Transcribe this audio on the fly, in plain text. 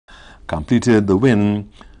completed the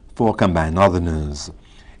win for combined Northerners.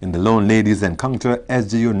 In the Lone Ladies encounter,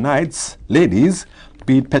 SJU Knights ladies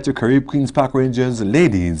beat Petro-Carib Queen's Park Rangers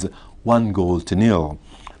ladies 1-0.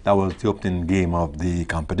 That was the opening game of the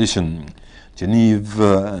competition. Genevieve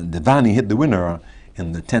Devani hit the winner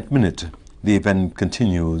in the 10th minute. The event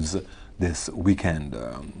continues this weekend.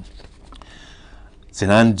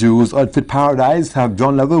 St. Andrew's Outfit Paradise have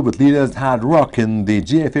drawn level with leaders Hard Rock in the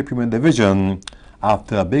GFA Premier Division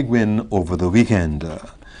after a big win over the weekend.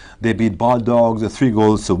 They beat Bulldogs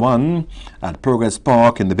 3-1 at Progress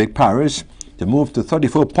Park in the Big Parish to move to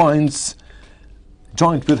 34 points,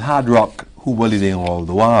 joint with Hard Rock, who were leading all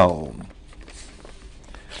the while.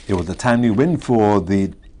 It was a timely win for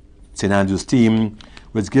the St. Andrews team,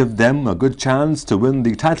 which gave them a good chance to win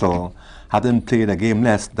the title, having played a game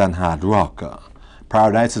less than Hard Rock.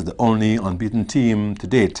 Paradise is the only unbeaten team to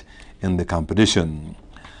date in the competition.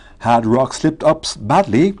 Hard Rock slipped up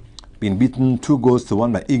badly, being beaten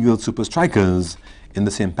 2-1 by Eagle Super Strikers in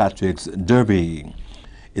the St. Patrick's Derby.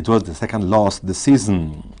 It was the second loss this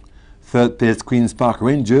season. Third place Queen's Park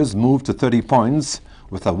Rangers moved to 30 points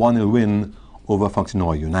with a 1-0 win over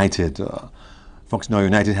Fonctionnaire United. Fonctionnaire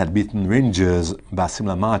United had beaten Rangers by a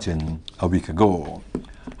similar margin a week ago.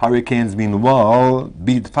 Hurricanes, meanwhile,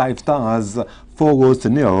 beat 5 Stars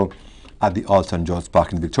 4-0 at the Alton George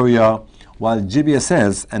Park in Victoria, while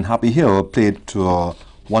GBSS and Happy Hill played to a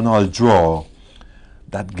 1-1 draw.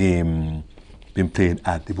 That game being played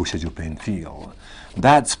at the Boucher playing field.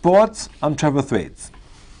 That's sports. I'm Trevor Thwaites.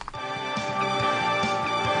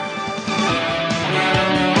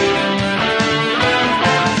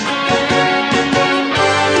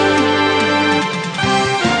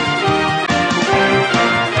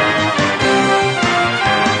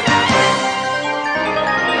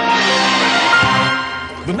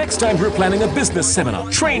 Next time we're planning a business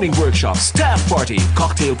seminar, training workshop, staff party,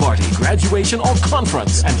 cocktail party, graduation or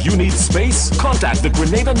conference, and you need space? Contact the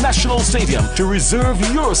Grenada National Stadium to reserve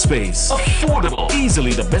your space. Affordable,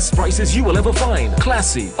 easily the best prices you will ever find.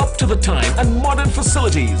 Classy, up to the time, and modern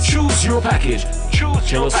facilities. Choose your package.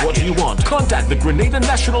 Tell us what you want. Contact the Grenada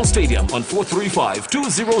National Stadium on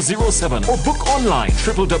 435-2007 or book online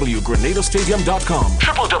www.grenadastadium.com.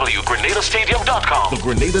 www.grenadastadium.com. The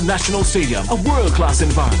Grenada National Stadium, a world-class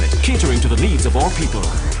environment catering to the needs of our people.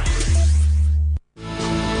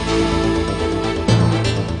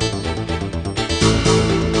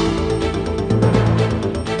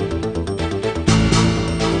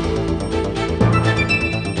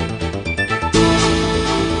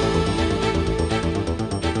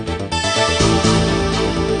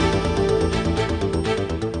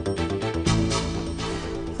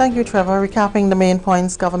 Thank you, Trevor. Recapping the main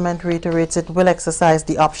points, government reiterates it will exercise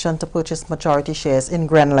the option to purchase majority shares in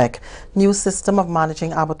Grenlec. New system of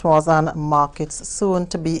managing abattoirs and markets soon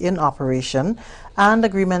to be in operation, and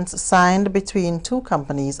agreements signed between 2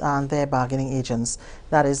 companies and their bargaining agents.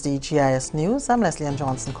 That is the GIS News. I'm Leslie Ann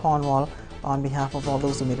Johnson Cornwall. On behalf of all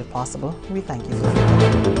those who made it possible, we thank you for